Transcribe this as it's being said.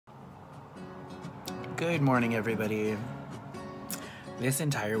Good morning, everybody. This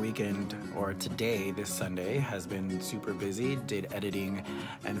entire weekend, or today, this Sunday, has been super busy. Did editing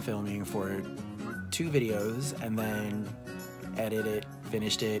and filming for 2 videos, and then edited,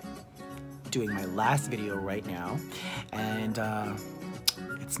 finished it, doing my last video right now. And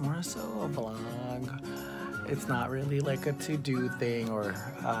it's more so a vlog. It's not really like a to-do thing or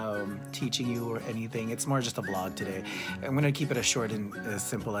teaching you or anything. It's more just a vlog today. I'm gonna keep it as short and as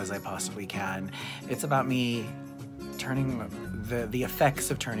simple as I possibly can. It's about me turning the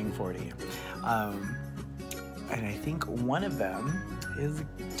effects of turning 40. And I think one of them is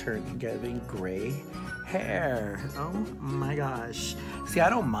getting gray hair. Oh my gosh. See, I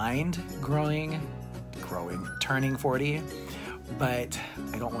don't mind turning 40. But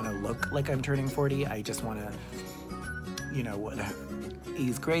I don't want to look like I'm turning 40. I just want to, you know,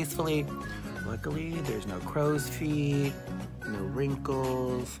 ease gracefully. Luckily, there's no crow's feet, no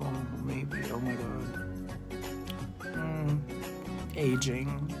wrinkles. Oh, maybe, oh my God.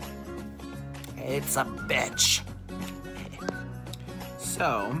 Aging. It's a bitch.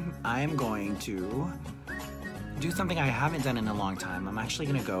 So, I'm going to do something I haven't done in a long time. I'm actually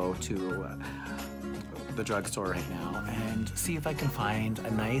going to go to the drugstore right now and see if I can find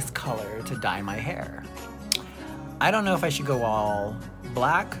a nice color to dye my hair. I don't know if I should go all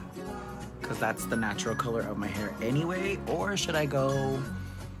black because that's the natural color of my hair anyway, or should I go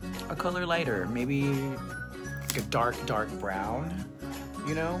a color lighter, maybe like a dark brown,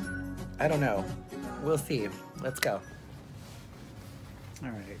 you know? I don't know. We'll see. Let's go. All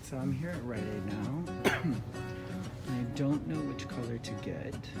right, so I'm here at Rite Aid now. I don't know which color to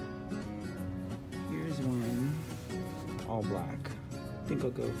get. Here's one, all black. I think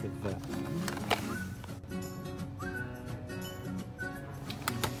I'll go for that one. I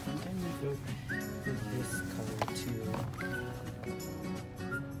think I might go for this color too.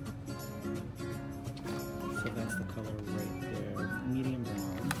 So that's the color right there, medium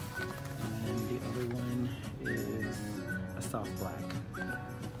brown. And the other one is a soft black.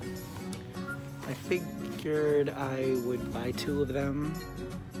 I figured I would buy 2 of them.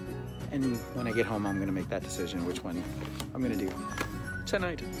 And when I get home, I'm gonna make that decision which one I'm gonna do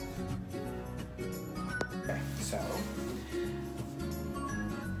tonight. Okay, so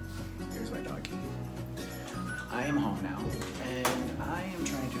here's my doggy. I am home now, and I am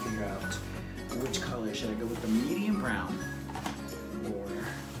trying to figure out which color. Should I go with the medium brown or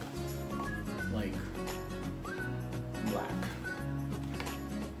like black,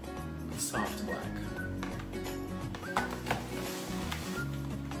 soft black?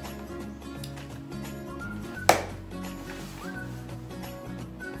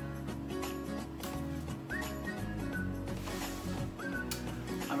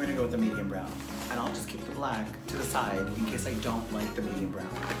 I'm gonna go with the medium brown, and I'll just keep the black to the side in case I don't like the medium brown.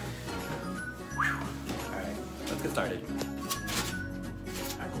 All right, let's get started. All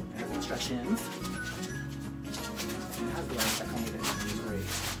right, cool. It has instructions. And it has the lights that come with it, which is great.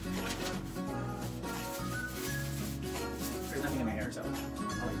 There's nothing in my hair, so I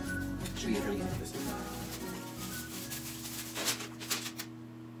should be really easy this.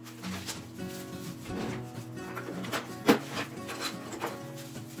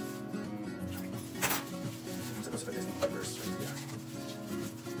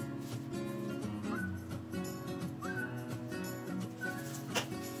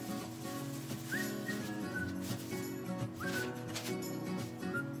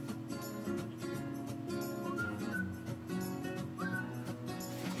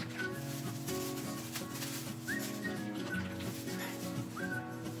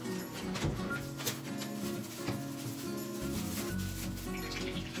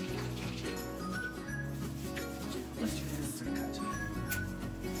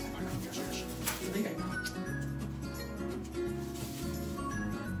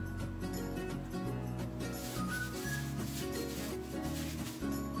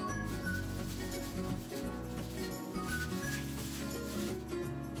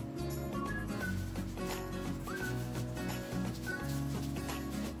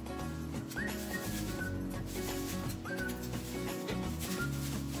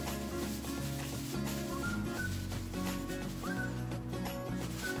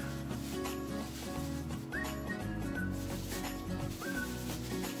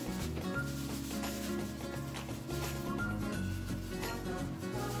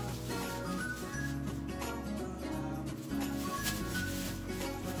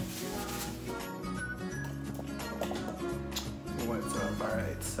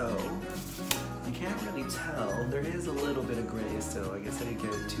 Alright, so you can't really tell. There is a little bit of gray still. I guess I didn't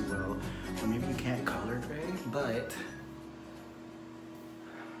get it too well. Or maybe you can't color gray, but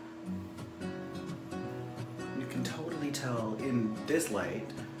tell in this light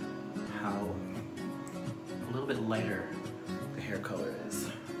how a little bit lighter the hair color is.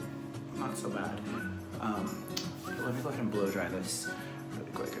 Not so bad. Let me go ahead and blow dry this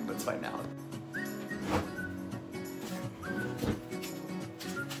really quick and let's find out.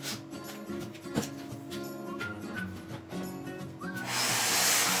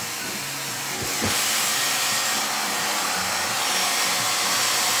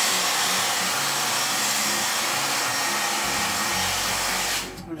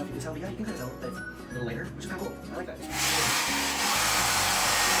 I don't know if you can tell, but yeah, you can kind of tell that it's a little lighter, which is kind of cool. I like that.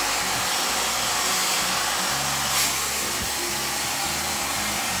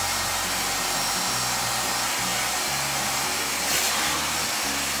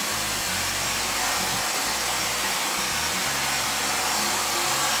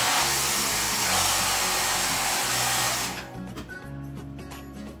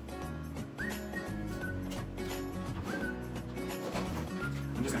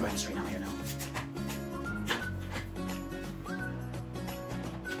 I'm just gonna go ahead and straighten out my hair now.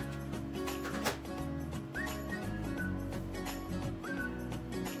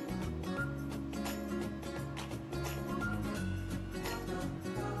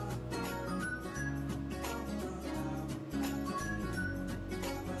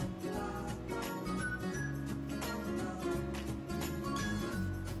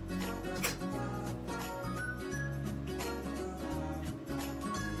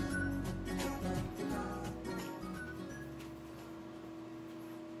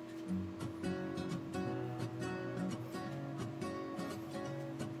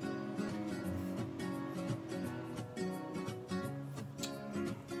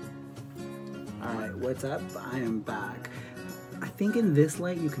 Alright, what's up? I am back. I think in this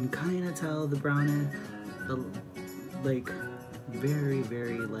light you can kind of tell the brownish, like very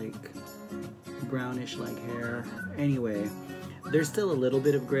like brownish like hair. Anyway, there's still a little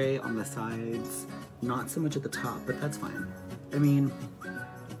bit of gray on the sides, not so much at the top, but that's fine. I mean,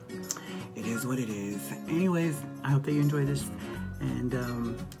 it is what it is. Anyways, I hope that you enjoy this, and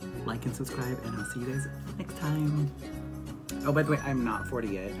like and subscribe, and I'll see you guys next time. Oh, by the way, I'm not 40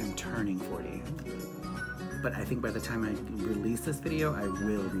 yet. I'm turning 40. But I think by the time I release this video, I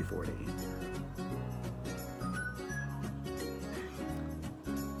will be 40.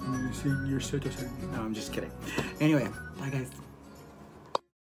 You're so. No, I'm just kidding. Anyway, bye guys.